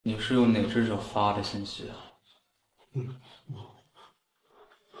你是用哪只手发的信息啊？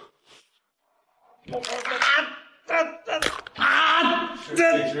是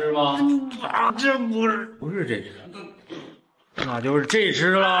这只吗？这不是这只，那就是这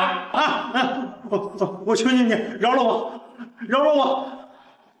只了。我求你饶了我，饶了我！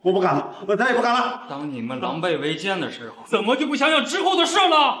我不干了，我再也不干了。当你们狼狈为奸的时候，怎么就不想想之后的事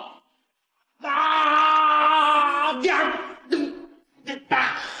了？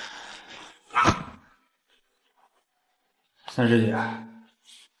三师姐，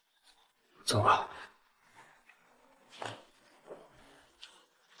走吧。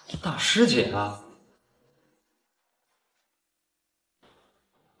大师姐啊，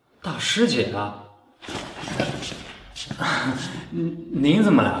大师姐啊，您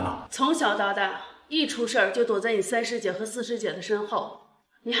怎么来了？从小到大，一出事儿就躲在你三师姐和四师姐的身后，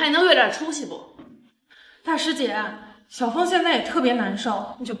你还能有点出息不？大师姐，小峰现在也特别难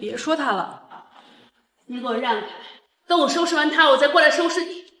受，你就别说他了。你给我让开，等我收拾完他，我再过来收拾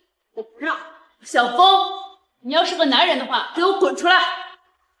你。我不让。小峰，你要是个男人的话，给我滚出来！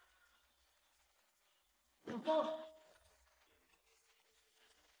小峰，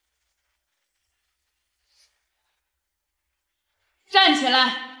站起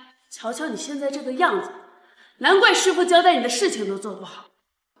来！瞧瞧你现在这个样子，难怪师傅交代你的事情都做不好。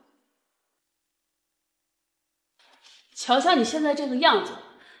瞧瞧你现在这个样子，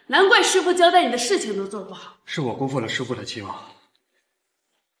难怪师傅交代你的事情都做不好。是我辜负了师傅的期望。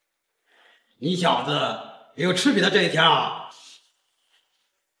你小子也有吃瘪的这一天啊！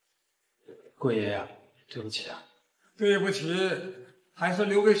贵爷呀，对不起啊。对不起，还是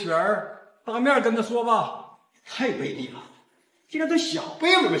留给雪儿当面跟他说吧。太卑鄙了，竟然对小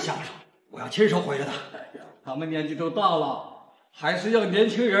辈们下手！我要亲手毁了他。他们年纪都大了，还是让年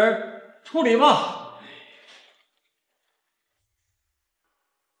轻人处理吧。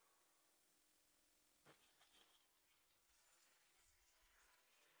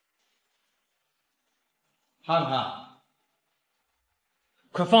看看，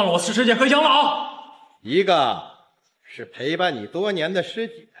快放了我四师姐和杨老！一个是陪伴你多年的师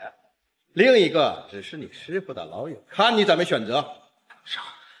姐，另一个只是你师傅的老友，看你怎么选择。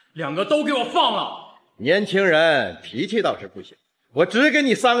两个都给我放了！年轻人脾气倒是不行，我只给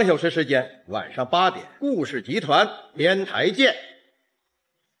你3个小时时间，晚上8点，顾氏集团天台见。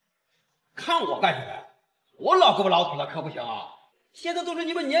看我干什么？我老胳膊老腿了可不行啊！现在都是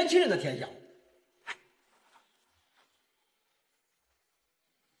你们年轻人的天下。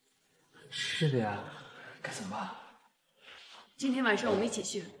师姐，该怎么办？今天晚上我们一起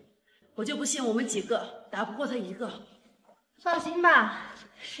去，我就不信我们几个打不过他一个。放心吧，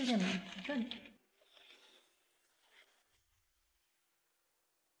师姐们陪着你。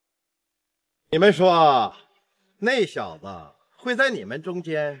你们说，那小子会在你们中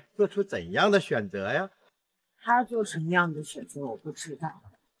间做出怎样的选择呀？他做什么样的选择我不知道，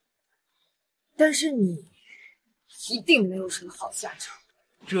但是你一定没有什么好下场。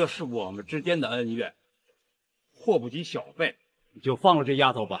这是我们之间的恩怨，祸不及小辈，你就放了这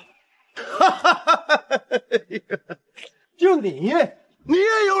丫头吧。就你也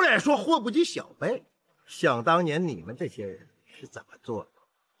有脸说祸不及小辈？想当年你们这些人是怎么做的，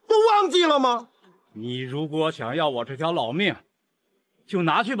都忘记了吗？你如果想要我这条老命，就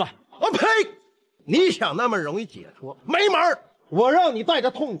拿去吧。我呸！你想那么容易解脱？没门儿！我让你带着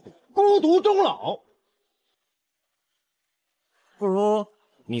痛苦孤独终老。不如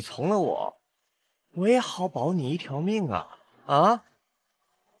你从了我，我也好保你一条命啊！啊！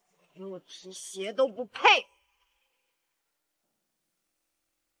给我提鞋都不配！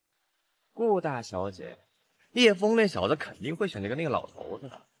顾大小姐，叶枫那小子肯定会选择那个老头子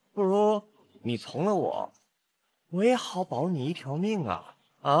的。不如你从了我，我也好保你一条命啊！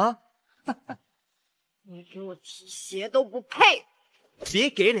啊！你给我提鞋都不配！别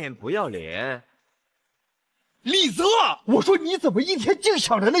给脸不要脸！李泽，我说你怎么一天净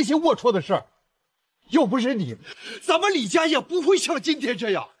想着那些龌龊的事儿？要不是你，咱们李家也不会像今天这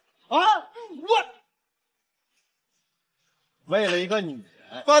样啊！为了一个女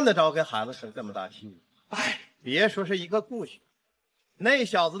人，犯得着跟孩子生这么大气？哎，别说是一个顾雪，那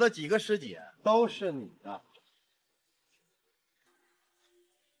小子的几个师姐都是你的。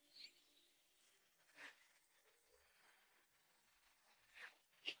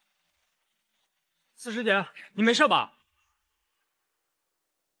四师姐，你没事吧？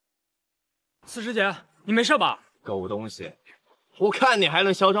四师姐，你没事吧？狗东西，我看你还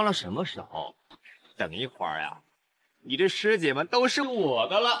能嚣张到什么时候？等一会儿呀，你这师姐们都是我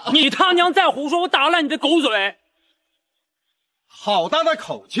的了。你他娘再胡说，我打烂你的狗嘴！好大的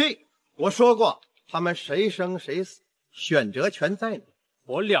口气！我说过，他们谁生谁死，选择权在你。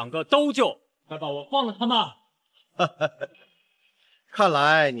我2个都救，快把我放了他们！看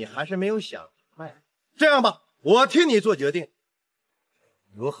来你还是没有想明白。这样吧，我替你做决定，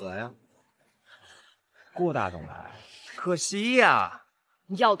如何呀？顾大总裁，可惜呀！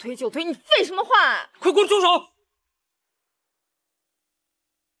你要推就推，你废什么话啊？快给我住手！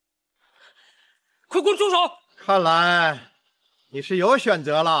快给我住手！看来你是有选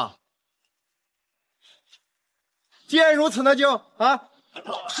择了。既然如此，那就啊，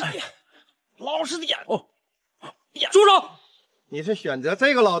老实点，老实点！哦，住手！你是选择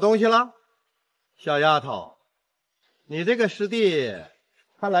这个老东西了，小丫头，你这个师弟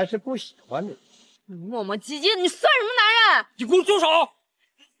看来是不喜欢你。你磨磨唧唧的，你算什么男人？你给我住手！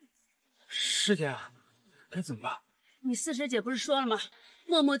师姐，该怎么办？你四师姐不是说了吗？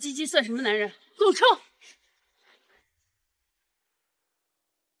磨磨唧唧算什么男人？给我抽！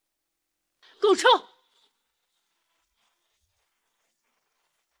给我抽！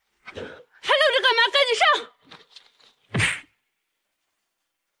还留着干嘛？赶紧上！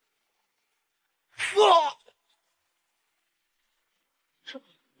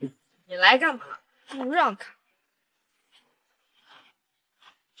你来干嘛？不让看。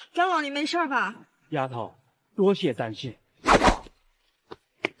长老，你没事吧？丫头，多谢担心。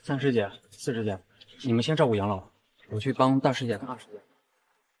三师姐、四师姐，你们先照顾杨老，我去帮大师姐跟二师姐。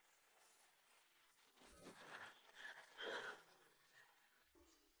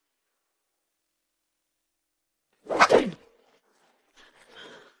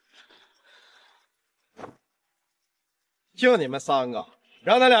就你们3个，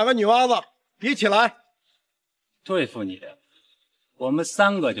让那2个女娲子比起来。对付你，我们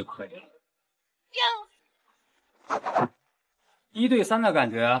3个就可以了。1对3的感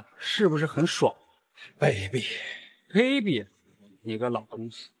觉是不是很爽？卑鄙，卑鄙！你个老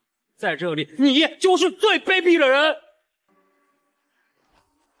东西，在这里你就是最卑鄙的人。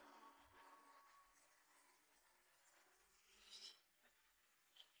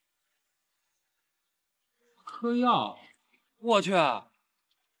嗑药？我去，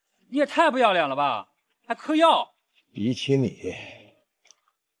你也太不要脸了吧！还嗑药？比起你，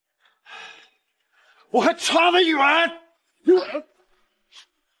我还差得远。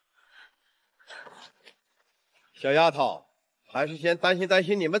小丫头，还是先担心担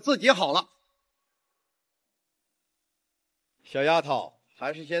心你们自己好了。小丫头，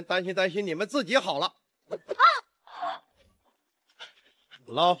还是先担心担心你们自己好了。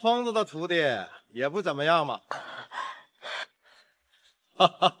老疯子的徒弟也不怎么样嘛。哈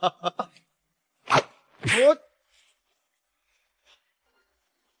哈哈哈！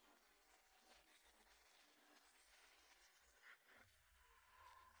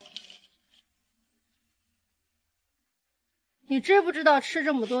你知不知道吃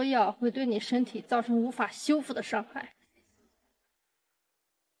这么多药会对你身体造成无法修复的伤害？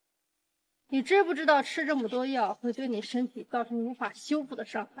你知不知道吃这么多药会对你身体造成无法修复的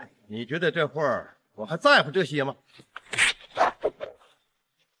伤害？你觉得这会儿我还在乎这些吗？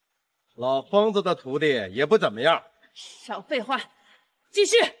老疯子的徒弟也不怎么样。少废话，继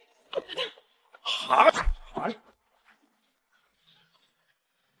续。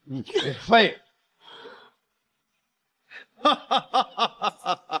你这废！哈哈哈哈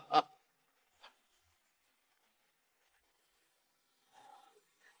哈哈！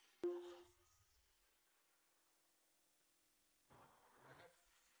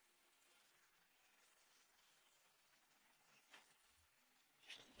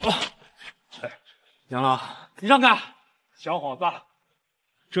杨老，你让开！小伙子，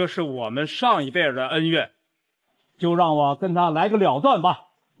这是我们上一辈的恩怨，就让我跟他来个了断吧。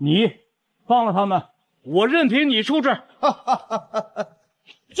你放了他们，我任凭你处置。哈哈哈哈！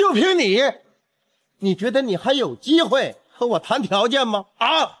就凭你，你觉得你还有机会和我谈条件吗？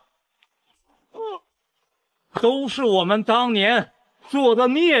啊！都是我们当年做的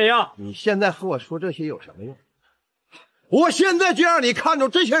孽呀！你现在和我说这些有什么用？我现在就让你看着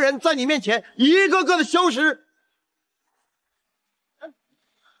这些人在你面前一个个的消失。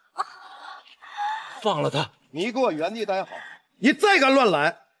放了他！你给我原地待好！你再敢乱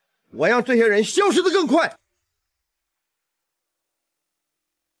来，我让这些人消失的更快！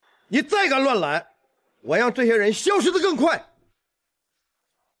你再敢乱来，我让这些人消失的更快！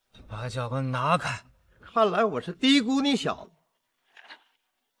把脚给我拿开！看来我是低估你小子。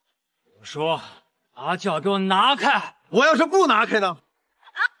我说，把脚给我拿开！我要是不拿开呢？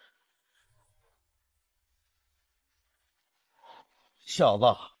小子，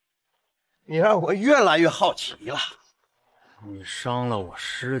你让我越来越好奇了。你伤了我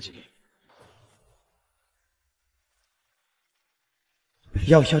师姐，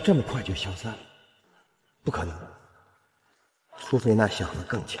药效这么快就消散了？不可能，除非那小子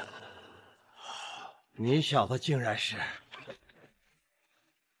更强。你小子竟然是……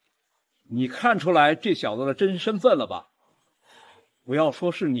你看出来这小子的真身份了吧？不要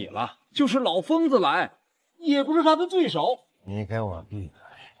说是你了，就是老疯子来，也不是他的对手。你给我闭嘴！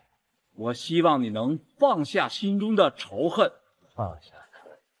我希望你能放下心中的仇恨。放下可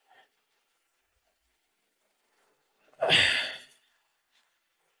以。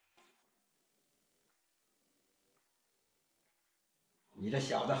你这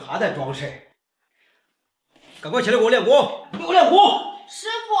小子还在装睡，赶快起来给我练功，给我练功！师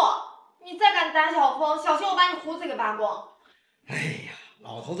傅，你再敢打小风，小心我把你胡子给扒光！哎呀，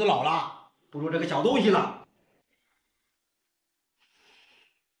老头子老了，不如这个小东西了。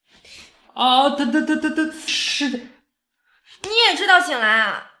啊，是的。你也知道醒来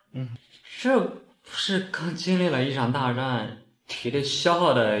啊？这不是刚经历了一场大战，体力消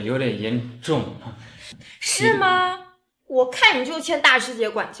耗的有点严重吗？是吗？我看你就欠大师姐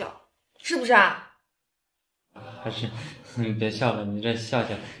管教，是不是啊？还是你别笑了，你这笑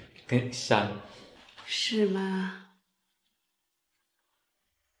起来跟吓人。是吗？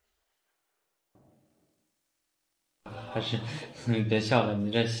还是你别笑了，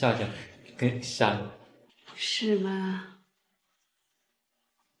你这笑起来跟吓人。是吗？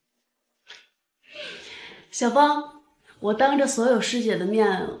小芳，我当着所有师姐的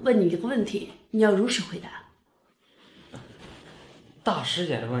面问你一个问题，你要如实回答。大师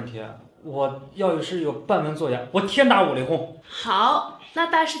姐的问题，我要是有半文作业，我天打五雷轰。好，那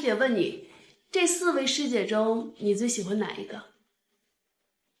大师姐问你，这4位师姐中，你最喜欢哪一个？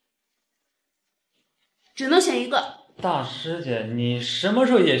只能选一个。大师姐，你什么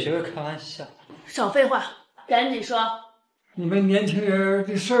时候也学会开玩笑？少废话，赶紧说。你们年轻人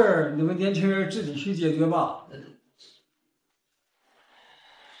的事儿，你们年轻人自己去解决吧。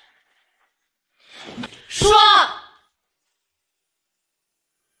说。